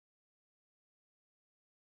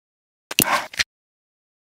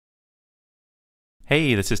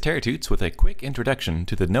Hey, this is Terratoots with a quick introduction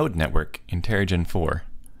to the node network in Terragen 4.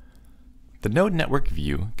 The node network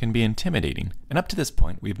view can be intimidating, and up to this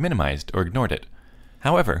point we've minimized or ignored it.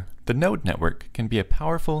 However, the node network can be a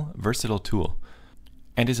powerful, versatile tool,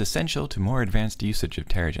 and is essential to more advanced usage of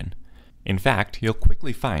Terragen. In fact, you'll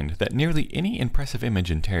quickly find that nearly any impressive image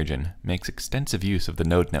in Terragen makes extensive use of the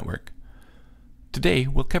node network. Today,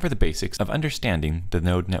 we'll cover the basics of understanding the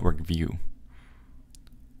node network view.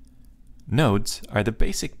 Nodes are the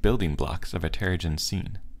basic building blocks of a Terragen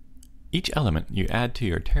scene. Each element you add to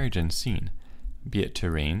your Terragen scene, be it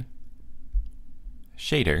terrain,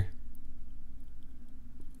 shader,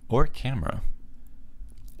 or camera,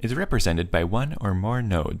 is represented by one or more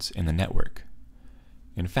nodes in the network.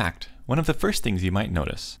 In fact, one of the first things you might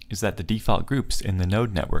notice is that the default groups in the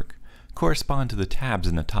node network correspond to the tabs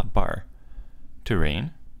in the top bar: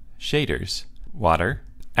 terrain, shaders, water,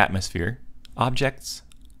 atmosphere, objects,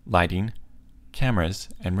 lighting, cameras,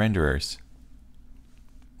 and renderers.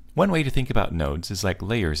 One way to think about nodes is like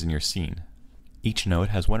layers in your scene. Each node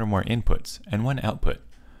has one or more inputs and one output.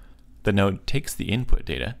 The node takes the input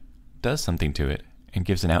data, does something to it, and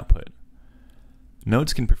gives an output.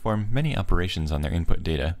 Nodes can perform many operations on their input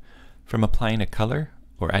data, from applying a color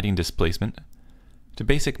or adding displacement, to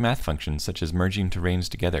basic math functions such as merging terrains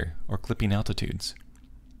together or clipping altitudes.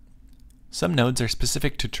 Some nodes are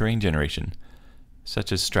specific to terrain generation,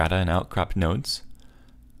 such as strata and outcrop nodes.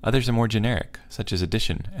 Others are more generic, such as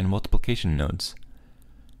addition and multiplication nodes.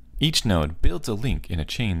 Each node builds a link in a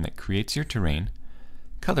chain that creates your terrain,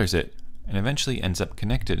 colors it, and eventually ends up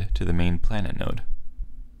connected to the main planet node.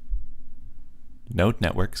 Node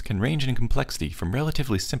networks can range in complexity from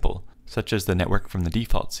relatively simple, such as the network from the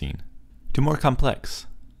default scene, to more complex,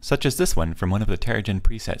 such as this one from one of the Terragen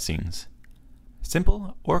preset scenes.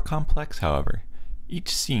 Simple or complex, however,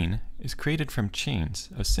 each scene is created from chains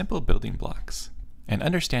of simple building blocks, and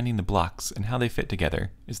understanding the blocks and how they fit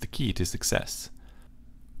together is the key to success.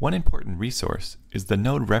 One important resource is the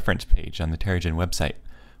node reference page on the Terragen website,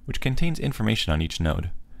 which contains information on each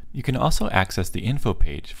node. You can also access the info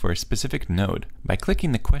page for a specific node by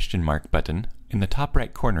clicking the question mark button in the top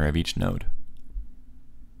right corner of each node.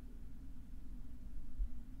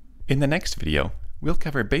 In the next video, we'll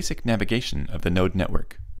cover basic navigation of the node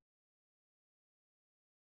network.